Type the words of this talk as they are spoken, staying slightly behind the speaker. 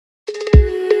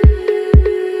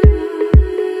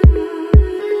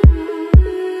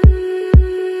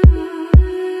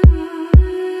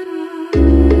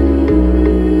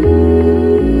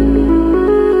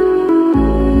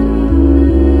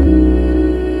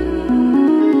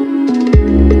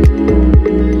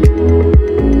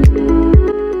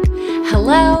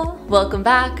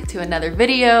welcome back to another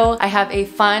video. I have a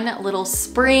fun little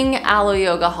spring Alo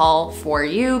Yoga haul for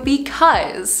you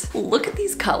because look at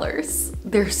these colors.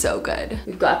 They're so good.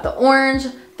 We've got the orange,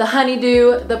 the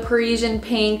honeydew, the Parisian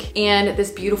pink, and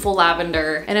this beautiful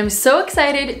lavender. And I'm so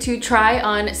excited to try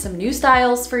on some new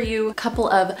styles for you. A couple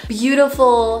of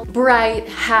beautiful, bright,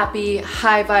 happy,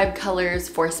 high vibe colors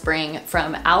for spring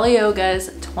from Alo Yoga's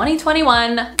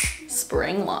 2021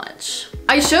 spring launch.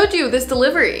 I showed you this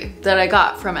delivery that I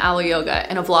got from Alo Yoga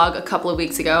in a vlog a couple of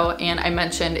weeks ago, and I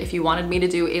mentioned if you wanted me to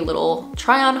do a little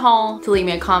try-on haul to leave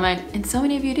me a comment, and so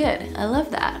many of you did. I love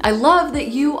that. I love that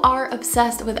you are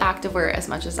obsessed with activewear as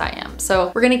much as I am.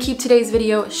 So we're gonna keep today's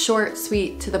video short,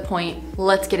 sweet, to the point.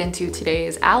 Let's get into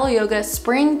today's Alo Yoga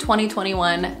Spring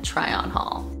 2021 try-on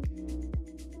haul.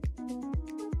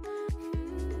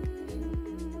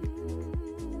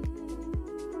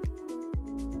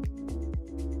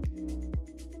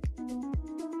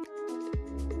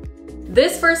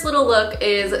 This first little look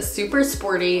is super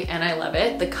sporty and I love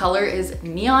it. The color is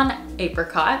neon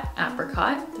apricot,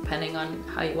 depending on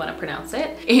how you want to pronounce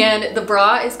it. And the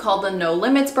bra is called the No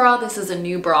Limits bra. This is a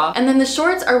new bra. And then the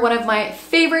shorts are one of my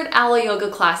favorite Alo Yoga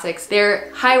classics.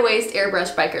 They're high waist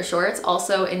airbrush biker shorts,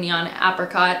 also in neon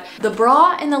apricot. The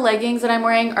bra and the leggings that I'm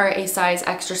wearing are a size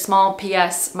extra small.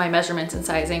 PS, my measurements and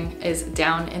sizing is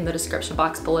down in the description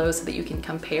box below so that you can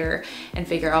compare and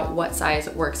figure out what size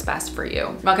works best for you.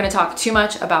 I'm not gonna talk too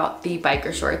much about the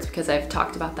biker shorts because I've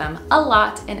talked about them a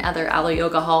lot in other Alo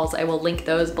Yoga hauls. I will link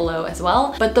those below as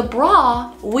well. But the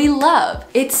bra, we love.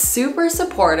 It's super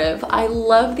supportive. I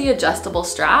love the adjustable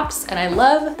straps and I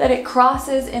love that it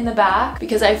crosses in the back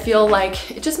because I feel like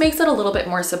it just makes it a little bit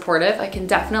more supportive. I can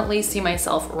definitely see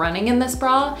myself running in this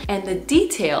bra and the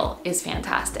detail is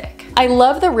fantastic. I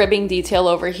love the ribbing detail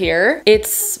over here.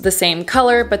 It's the same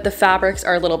color, but the fabrics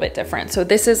are a little bit different. So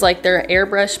this is like their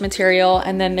airbrush material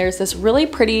and then there's this really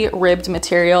pretty ribbed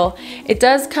material. It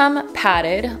does come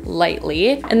padded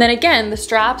lightly. And then again, the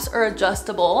straps are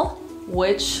adjustable,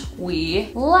 which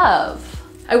we love.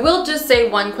 I will just say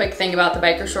one quick thing about the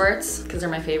biker shorts because they're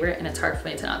my favorite and it's hard for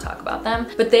me to not talk about them,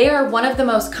 but they are one of the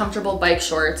most comfortable bike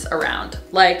shorts around.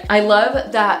 Like, I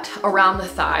love that around the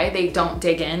thigh, they don't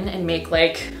dig in and make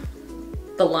like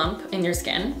the lump in your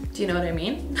skin. Do you know what I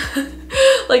mean?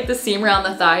 Like the seam around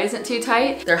the thigh isn't too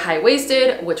tight. They're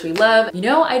high-waisted, which we love. You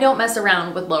know I don't mess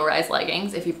around with low-rise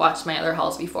leggings if you've watched my other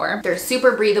hauls before. They're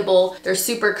super breathable, they're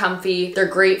super comfy, they're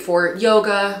great for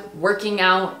yoga, working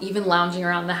out, even lounging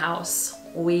around the house.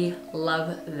 We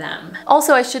love them.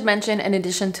 Also, I should mention, in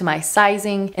addition to my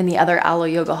sizing and the other Alo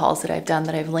Yoga hauls that I've done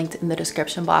that I've linked in the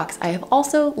description box, I have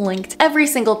also linked every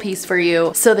single piece for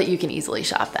you so that you can easily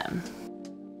shop them.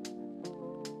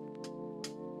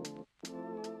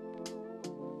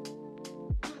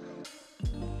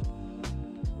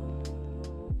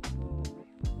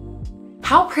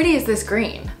 How pretty is this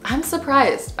green? I'm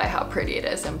surprised by how pretty it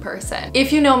is in person.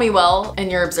 If you know me well and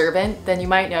you're observant, then you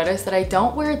might notice that I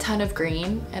don't wear a ton of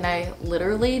green and I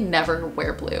literally never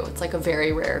wear blue. It's like a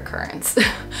very rare occurrence.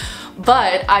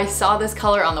 But I saw this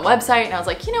color on the website and I was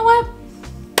like, you know what?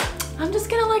 I'm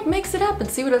just gonna like mix it up and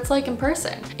see what it's like in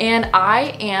person. And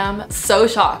I am so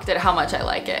shocked at how much I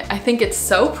like it. I think it's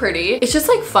so pretty. It's just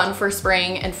like fun for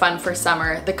spring and fun for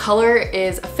summer. The color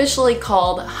is officially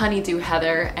called Honeydew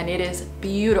Heather and it is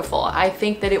beautiful. I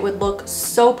think that it would look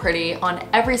so pretty on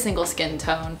every single skin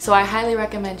tone. So I highly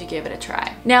recommend you give it a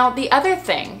try. Now, the other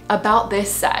thing about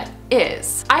this set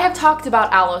is, I have talked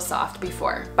about Alo Soft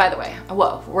before. By the way,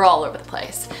 whoa, we're all over the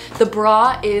place. The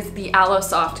bra is the Alo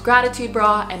Soft Gratitude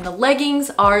bra and the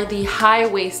leggings are the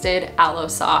high-waisted Alo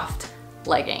Soft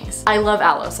leggings. I love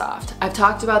Alo Soft. I've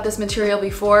talked about this material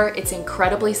before. It's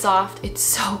incredibly soft. It's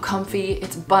so comfy.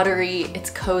 It's buttery.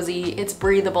 It's cozy. It's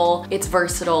breathable. It's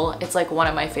versatile. It's like one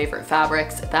of my favorite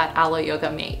fabrics that Alo Yoga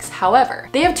makes. However,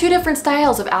 they have two different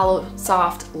styles of Alo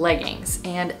Soft leggings,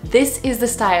 and this is the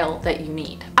style that you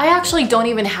need. I actually don't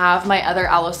even have my other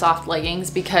Alo Soft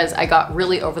leggings because I got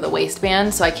really over the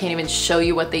waistband, so I can't even show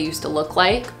you what they used to look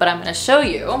like, but I'm gonna show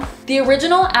you. The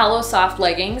original Alo Soft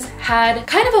leggings had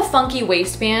kind of a funky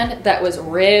waistband that was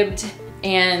ribbed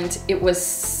and it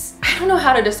was, I don't know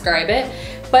how to describe it,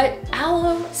 but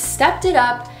Alo stepped it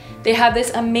up. They have this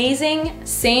amazing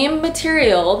same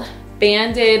material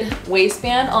banded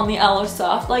waistband on the Alo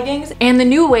Soft leggings, and the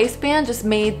new waistband just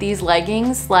made these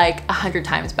leggings like 100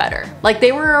 times better. Like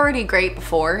they were already great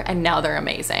before and now they're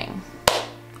amazing.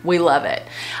 We love it.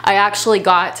 I actually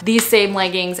got these same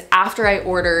leggings after I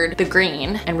ordered the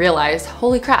green and realized,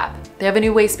 holy crap, they have a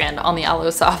new waistband on the Alo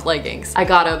Soft leggings. I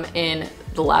got them in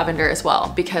the lavender as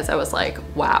well because I was like,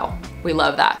 wow, We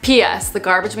love that. P.S. The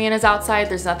garbage man is outside.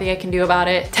 There's nothing I can do about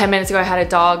it. 10 minutes ago, I had a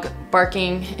dog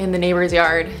barking in the neighbor's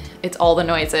yard. It's all the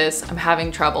noises. I'm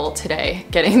having trouble today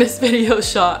getting this video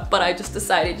shot, but I just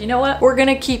decided, you know what? We're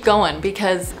gonna keep going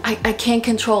because I can't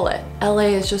control it.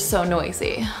 LA is just so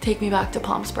noisy. Take me back to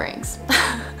Palm Springs.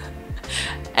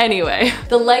 Anyway,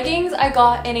 the leggings I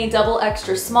got in a double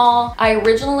extra small. I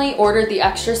originally ordered the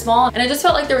extra small and I just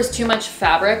felt like there was too much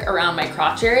fabric around my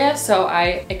crotch area, so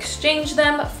I exchanged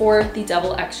them for the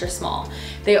double extra small.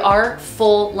 They are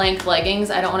full length leggings.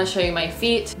 I don't want to show you my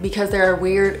feet because there are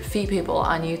weird feet people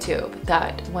on YouTube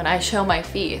that when I show my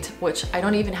feet, which I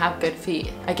don't even have good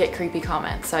feet, I get creepy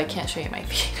comments, so I can't show you my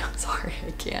feet. I'm sorry,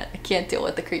 I can't deal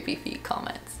with the creepy feet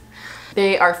comments.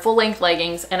 They are full length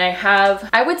leggings and I have,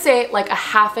 I would say like a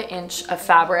 ½ inch of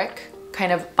fabric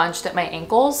kind of bunched at my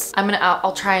ankles.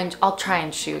 I'll try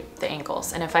and shoot the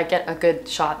ankles. And if I get a good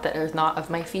shot that is not of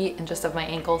my feet and just of my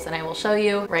ankles, then I will show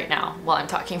you right now while I'm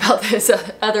talking about this.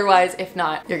 Otherwise, if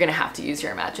not, you're gonna have to use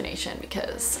your imagination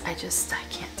because I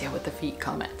can't deal with the feet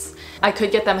comments. I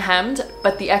could get them hemmed,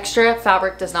 but the extra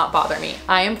fabric does not bother me.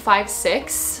 I am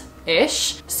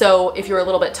 5'6"-ish, so if you're a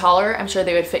little bit taller, I'm sure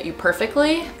they would fit you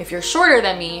perfectly. If you're shorter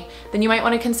than me, then you might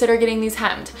want to consider getting these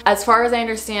hemmed. As far as I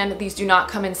understand, these do not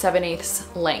come in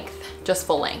 7/8 length, just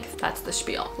full length. That's the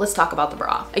spiel. Let's talk about the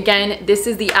bra. Again, this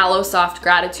is the Alo Soft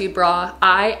Gratitude bra.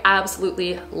 I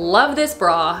absolutely love this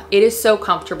bra. It is so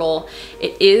comfortable.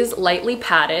 It is lightly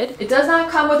padded. It does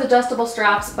not come with adjustable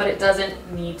straps, but it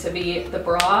doesn't need to be. The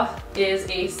bra is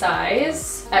a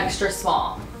size extra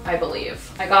small, I believe.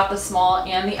 I got the small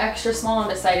and the extra small and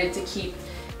decided to keep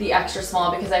the extra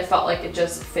small because I felt like it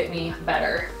just fit me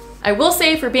better. I will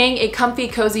say for being a comfy,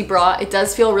 cozy bra, it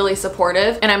does feel really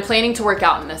supportive and I'm planning to work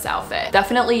out in this outfit.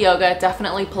 Definitely yoga,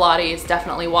 definitely Pilates,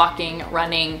 definitely walking,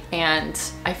 running, and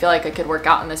I feel like I could work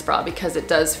out in this bra because it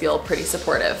does feel pretty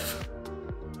supportive.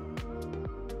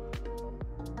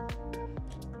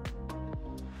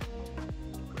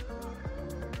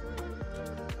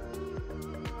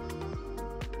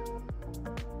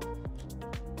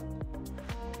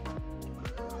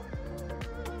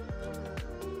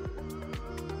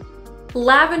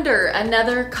 Lavender,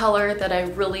 another color that I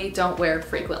really don't wear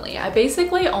frequently. I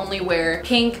basically only wear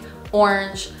pink,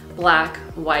 orange, black,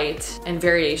 white, and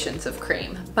variations of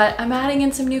cream. But I'm adding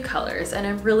in some new colors and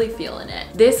I'm really feeling it.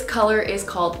 This color is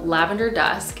called Lavender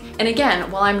Dusk. And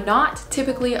again, while I'm not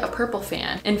typically a purple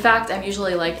fan, in fact, I'm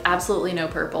usually like absolutely no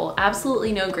purple,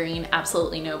 absolutely no green,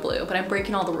 absolutely no blue, but I'm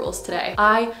breaking all the rules today.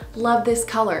 I love this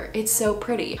color. It's so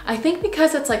pretty. I think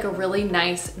because it's like a really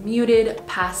nice muted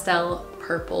pastel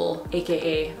purple,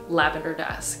 aka Lavender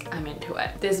Dusk. I'm into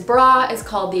it. This bra is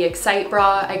called the Excite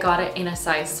bra. I got it in a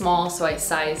size small, so I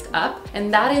sized up.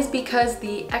 And that is because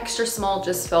the extra small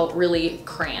just felt really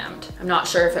crammed. I'm not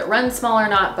sure if it runs small or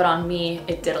not, but on me,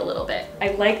 it did a little bit. I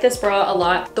like this bra a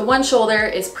lot. The one shoulder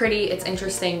is pretty, it's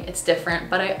interesting, it's different,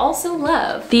 but I also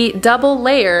love the double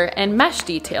layer and mesh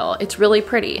detail. It's really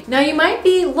pretty. Now you might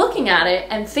be looking at it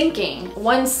and thinking,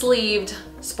 one sleeved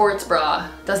sports bra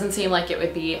doesn't seem like it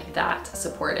would be that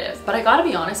supportive, but I gotta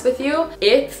be honest with you,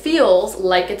 it feels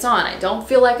like it's on. I don't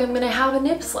feel like I'm gonna have a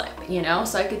nip slip, you know?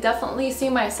 So I could definitely see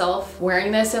myself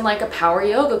wearing this in like a power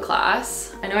yoga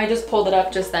class. I know I just pulled it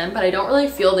up just then, but I don't really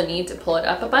feel the need to pull it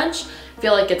up a bunch. I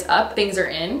feel like it's up, things are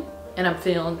in, and I'm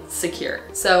feeling secure.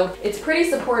 So it's pretty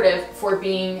supportive for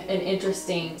being an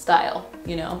interesting style,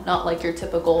 you know, not like your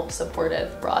typical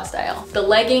supportive bra style. The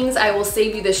leggings, I will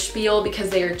save you the spiel because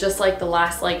they are just like the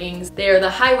last leggings. They are the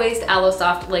high waist Alo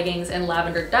Soft leggings in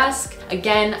Lavender Dusk.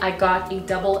 Again, I got a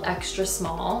double extra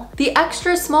small. The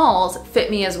extra smalls fit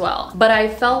me as well, but I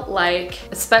felt like,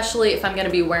 especially if I'm gonna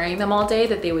be wearing them all day,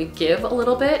 that they would give a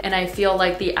little bit. And I feel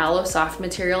like the Alo Soft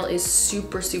material is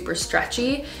super, super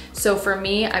stretchy. So for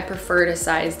me, I prefer to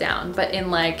size down, but in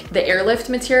like the airlift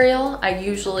material, I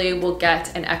usually will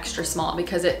get an extra small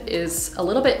because it is a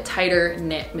little bit tighter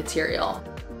knit material.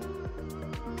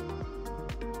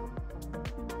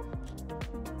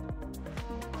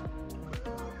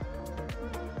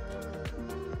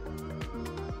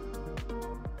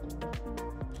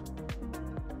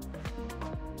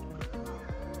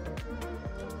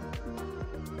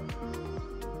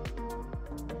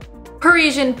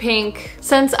 Parisian pink.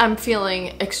 Since I'm feeling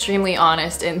extremely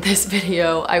honest in this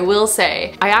video, I will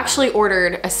say I actually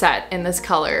ordered a set in this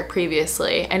color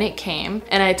previously and it came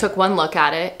and I took one look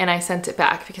at it and I sent it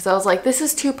back because I was like, this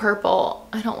is too purple.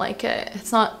 I don't like it.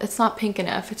 It's not pink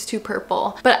enough. It's too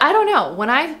purple. But I don't know. When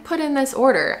I put in this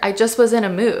order, I just was in a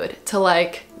mood to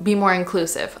like be more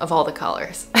inclusive of all the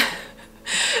colors.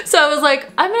 So I was like,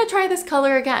 I'm gonna try this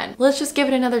color again. Let's just give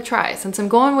it another try. Since I'm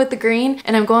going with the green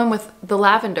and I'm going with the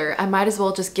lavender, I might as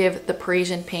well just give the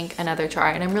Parisian pink another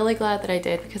try. And I'm really glad that I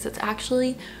did because it's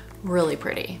actually really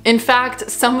pretty. In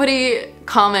fact, somebody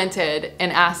commented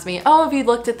and asked me, oh, have you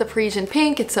looked at the Parisian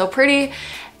pink? It's so pretty.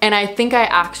 And I think I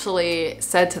actually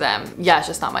said to them, yeah, it's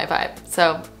just not my vibe.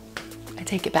 So I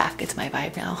take it back, it's my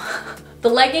vibe now. The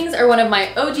leggings are one of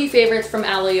my OG favorites from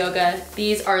Alo Yoga.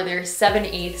 These are their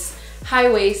 7/8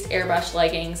 high waist airbrush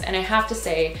leggings. And I have to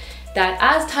say, that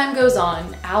as time goes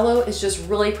on, Alo is just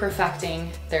really perfecting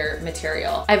their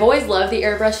material. I've always loved the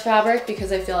airbrush fabric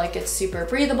because I feel like it's super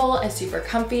breathable and super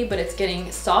comfy, but it's getting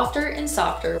softer and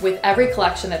softer with every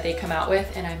collection that they come out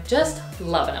with, and I'm just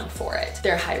loving them for it.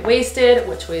 They're high-waisted,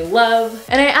 which we love,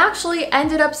 and I actually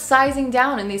ended up sizing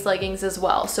down in these leggings as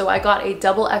well. So I got a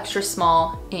double extra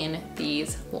small in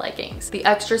these leggings. The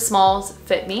extra smalls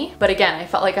fit me, but again, I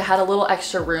felt like I had a little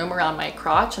extra room around my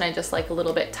crotch and I just like a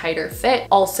little bit tighter fit.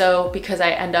 Also, because I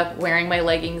end up wearing my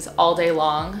leggings all day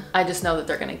long, I just know that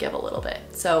they're gonna give a little bit.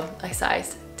 So I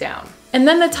sized down. And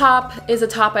then the top is a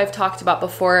top I've talked about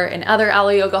before in other Alo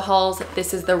Yoga hauls.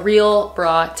 This is the Real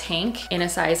Bra Tank in a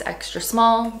size extra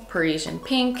small, Parisian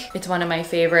pink. It's one of my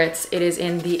favorites. It is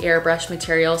in the airbrush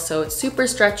material, so it's super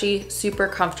stretchy, super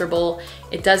comfortable.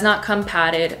 It does not come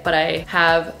padded, but I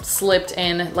have slipped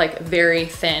in like very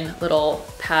thin little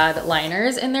pad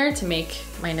liners in there to make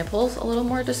my nipples a little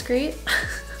more discreet.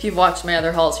 If you've watched my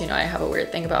other hauls, you know I have a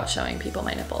weird thing about showing people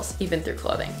my nipples, even through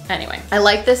clothing. Anyway, I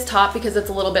like this top because it's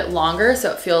a little bit longer,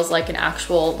 so it feels like an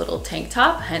actual little tank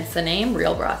top, hence the name,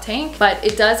 Real Bra Tank. But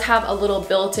it does have a little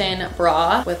built-in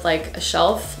bra with like a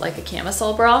shelf, like a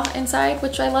camisole bra inside,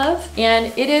 which I love.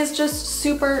 And it is just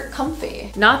super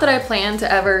comfy. Not that I plan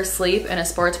to ever sleep in a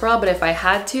sports bra, but if I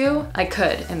had to, I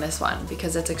could in this one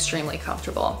because it's extremely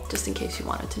comfortable, just in case you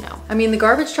wanted to know. I mean, the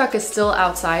garbage truck is still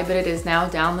outside, but it is now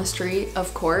down the street,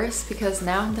 of course, because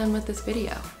now I'm done with this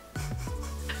video.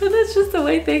 And that's just the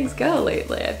way things go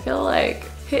lately. I feel like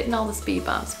hitting all the speed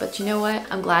bumps, but you know what?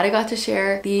 I'm glad I got to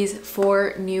share these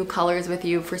 4 new colors with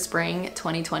you for spring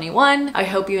 2021. I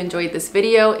hope you enjoyed this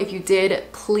video. If you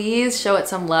did, please show it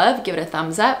some love, give it a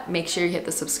thumbs up. Make sure you hit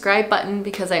the subscribe button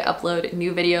because I upload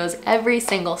new videos every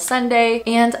single Sunday,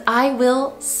 and I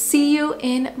will see you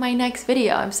in my next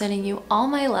video. I'm sending you all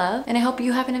my love, and I hope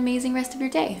you have an amazing rest of your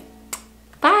day.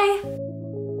 Bye.